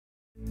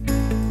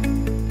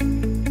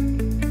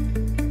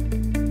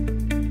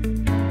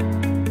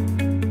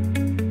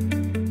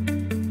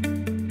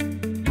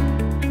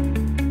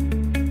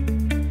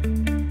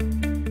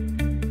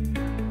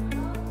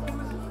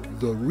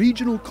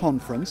regional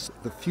conference,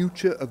 The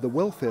Future of the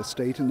Welfare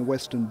State in the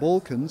Western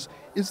Balkans,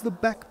 is the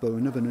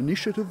backbone of an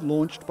initiative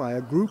launched by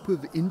a group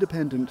of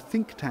independent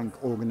think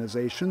tank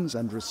organizations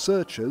and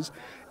researchers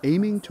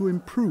aiming to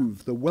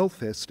improve the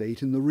welfare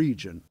state in the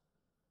region.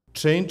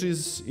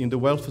 Changes in the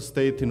welfare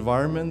state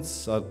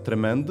environments are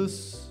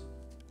tremendous,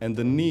 and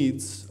the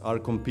needs are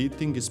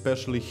competing,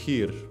 especially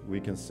here, we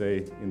can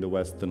say, in the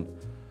Western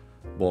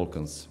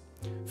Balkans.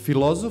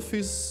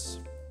 Philosophies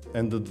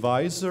and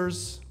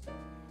advisors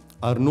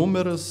are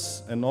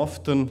numerous and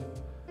often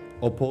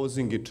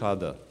opposing each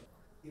other.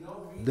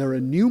 There are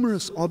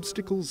numerous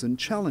obstacles and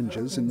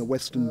challenges in the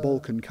Western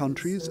Balkan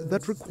countries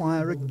that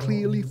require a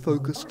clearly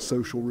focused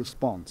social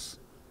response.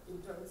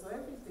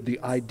 The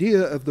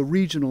idea of the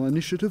regional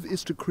initiative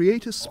is to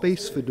create a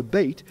space for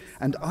debate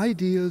and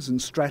ideas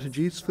and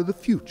strategies for the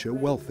future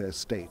welfare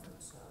state.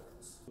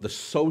 The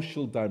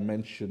social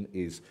dimension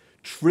is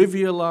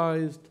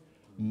trivialized,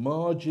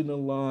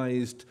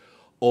 marginalized,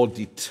 or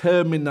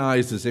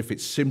determinized as if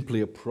it's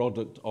simply a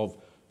product of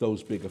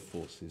those bigger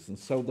forces. And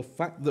so the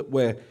fact that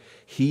we're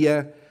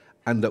here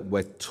and that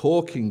we're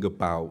talking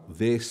about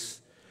this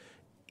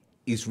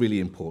is really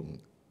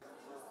important.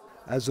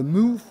 As a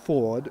move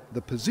forward,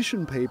 the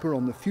position paper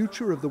on the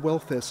future of the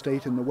welfare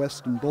state in the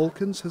Western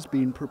Balkans has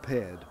been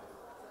prepared.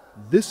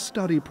 This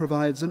study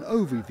provides an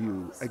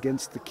overview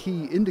against the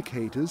key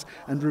indicators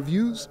and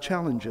reviews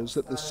challenges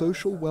that the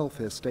social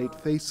welfare state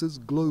faces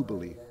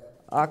globally.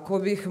 Ako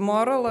bih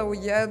morala u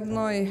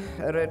jednoj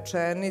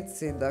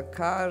rečenici da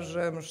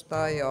kažem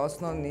šta je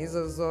osnovni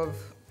izazov,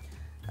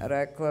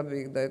 rekla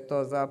bih da je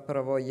to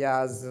zapravo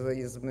jaz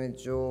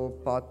između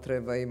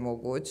potreba i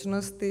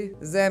mogućnosti.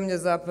 Zemlje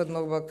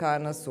Zapadnog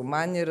Balkana su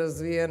manje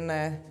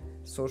razvijene,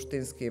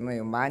 suštinski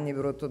imaju manji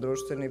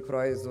brutodruštveni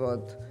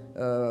proizvod,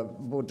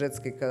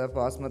 budžetski kada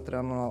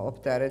posmatramo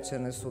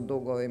opterećene su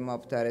dugovima,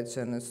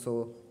 opterećene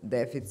su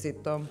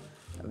deficitom,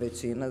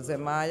 većina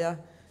zemalja.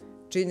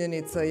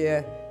 Činjenica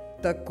je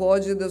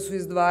takođe da su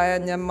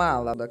izdvajanja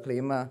mala, dakle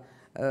ima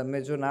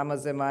među nama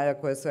zemalja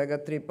koje svega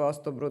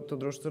 3%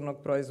 brutodruštvenog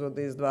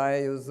proizvoda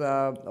izdvajaju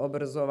za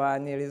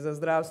obrazovanje ili za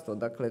zdravstvo.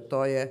 Dakle,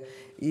 to je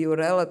i u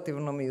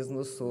relativnom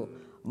iznosu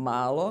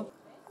malo.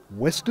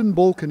 Western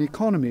Balkan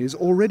economies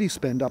already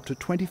spend up to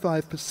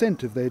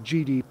 25% of their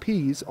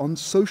GDPs on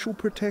social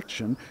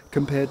protection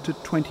compared to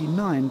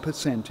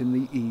 29% in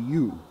the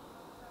EU.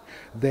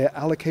 Their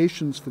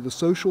allocations for the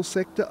social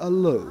sector are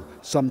low,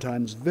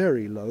 sometimes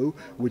very low,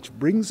 which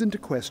brings into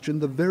question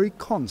the very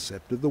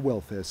concept of the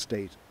welfare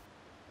state.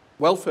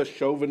 Welfare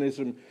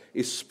chauvinism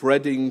is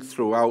spreading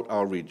throughout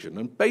our region,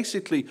 and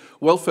basically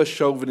welfare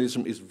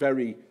chauvinism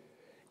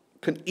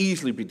can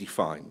easily be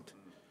defined.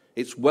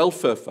 It's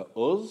welfare for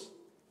us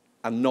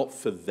and not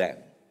for them.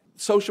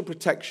 Social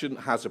protection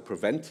has a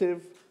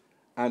preventive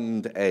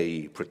and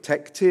a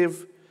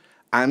protective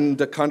and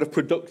a kind of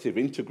productive,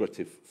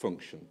 integrative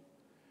function.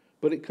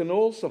 But it can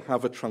also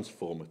have a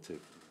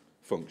transformative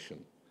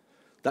function.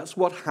 That's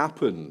what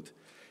happened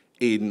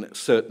in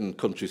certain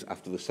countries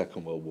after the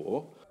Second World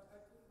War.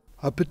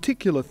 A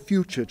particular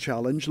future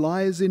challenge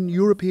lies in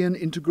European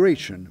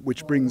integration,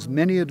 which brings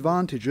many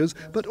advantages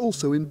but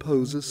also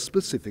imposes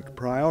specific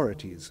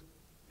priorities.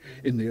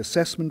 In the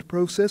assessment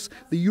process,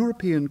 the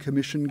European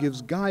Commission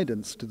gives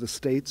guidance to the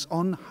states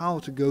on how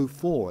to go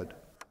forward.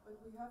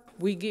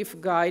 We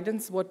give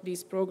guidance what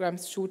these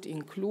programs should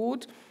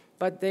include,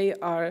 but they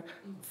are,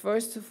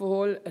 first of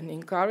all, an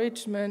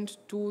encouragement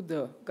to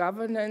the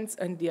governance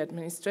and the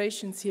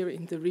administrations here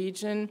in the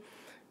region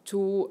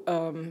to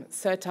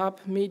set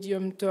up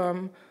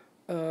medium-term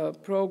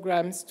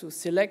programs to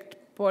select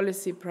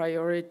policy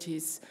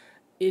priorities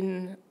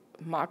in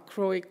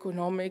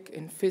macroeconomic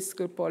and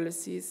fiscal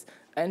policies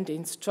and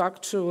in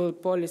structural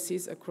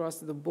policies across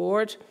the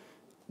board,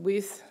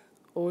 with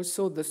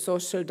also the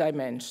social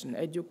dimension,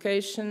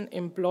 education,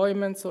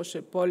 employment,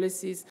 social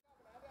policies.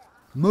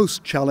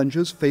 Most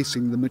challenges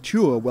facing the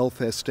mature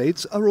welfare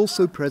states are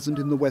also present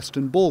in the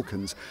Western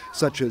Balkans,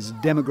 such as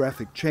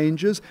demographic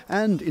changes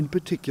and, in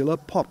particular,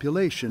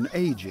 population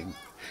aging.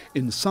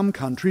 In some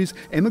countries,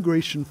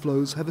 emigration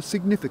flows have a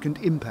significant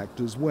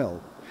impact as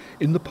well.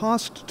 In the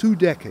past 2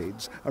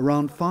 decades,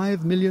 around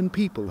 5 million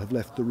people have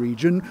left the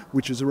region,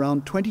 which is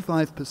around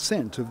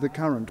 25% of the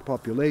current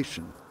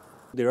population.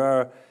 There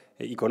are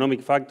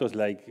economic factors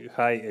like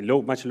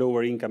much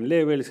lower income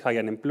levels, high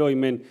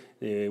unemployment,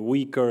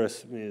 weaker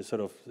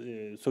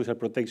social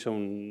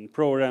protection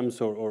programs,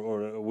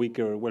 or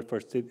weaker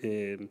welfare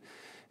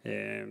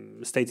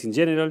states in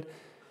general.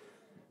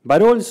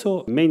 But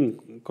also,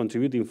 main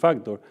contributing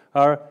factor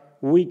are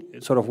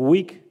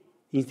weak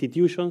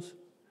institutions,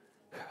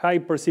 high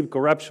perceived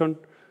corruption,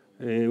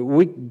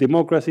 weak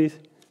democracies,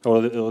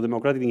 or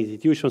democratic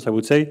institutions, I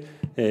would say,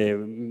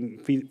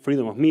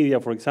 freedom of media,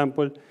 for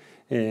example,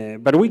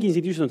 but weak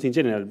institutions in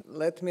general.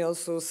 Let me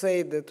also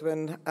say that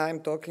when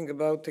I'm talking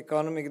about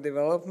economic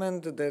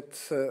development, that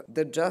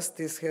the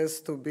justice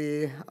has to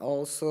be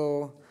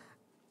also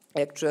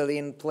actually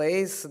in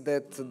place,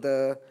 that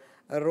the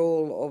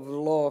rule of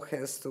law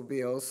has to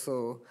be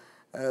also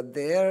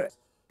there.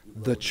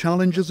 The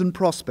challenges and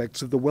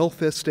prospects of the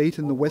welfare state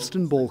in the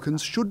Western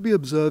Balkans should be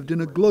observed in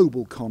a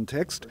global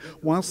context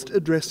whilst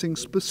addressing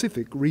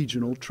specific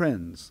regional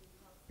trends.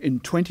 In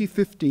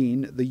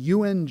 2015, the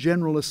UN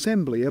General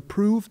Assembly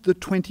approved the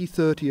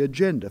 2030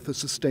 Agenda for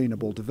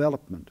Sustainable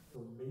Development.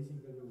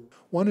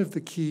 One of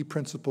the key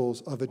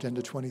principles of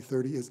Agenda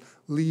 2030 is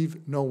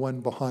leave no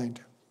one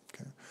behind.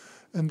 Okay?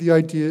 And the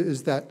idea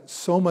is that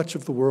so much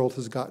of the world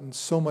has gotten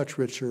so much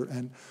richer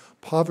and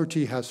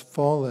poverty has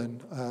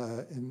fallen,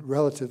 in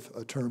relative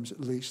terms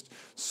at least,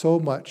 so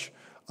much,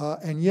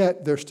 and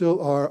yet there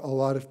still are a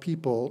lot of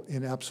people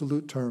in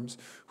absolute terms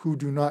who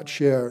do not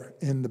share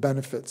in the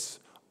benefits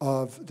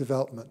of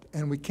development,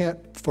 and we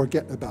can't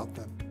forget about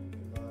them.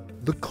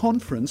 The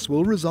conference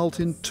will result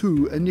in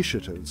two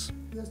initiatives.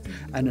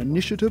 An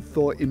initiative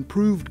for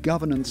improved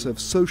governance of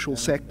social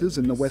sectors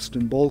in the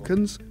Western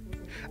Balkans,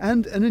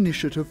 and an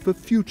initiative for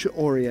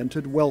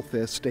future-oriented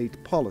welfare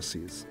state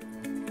policies.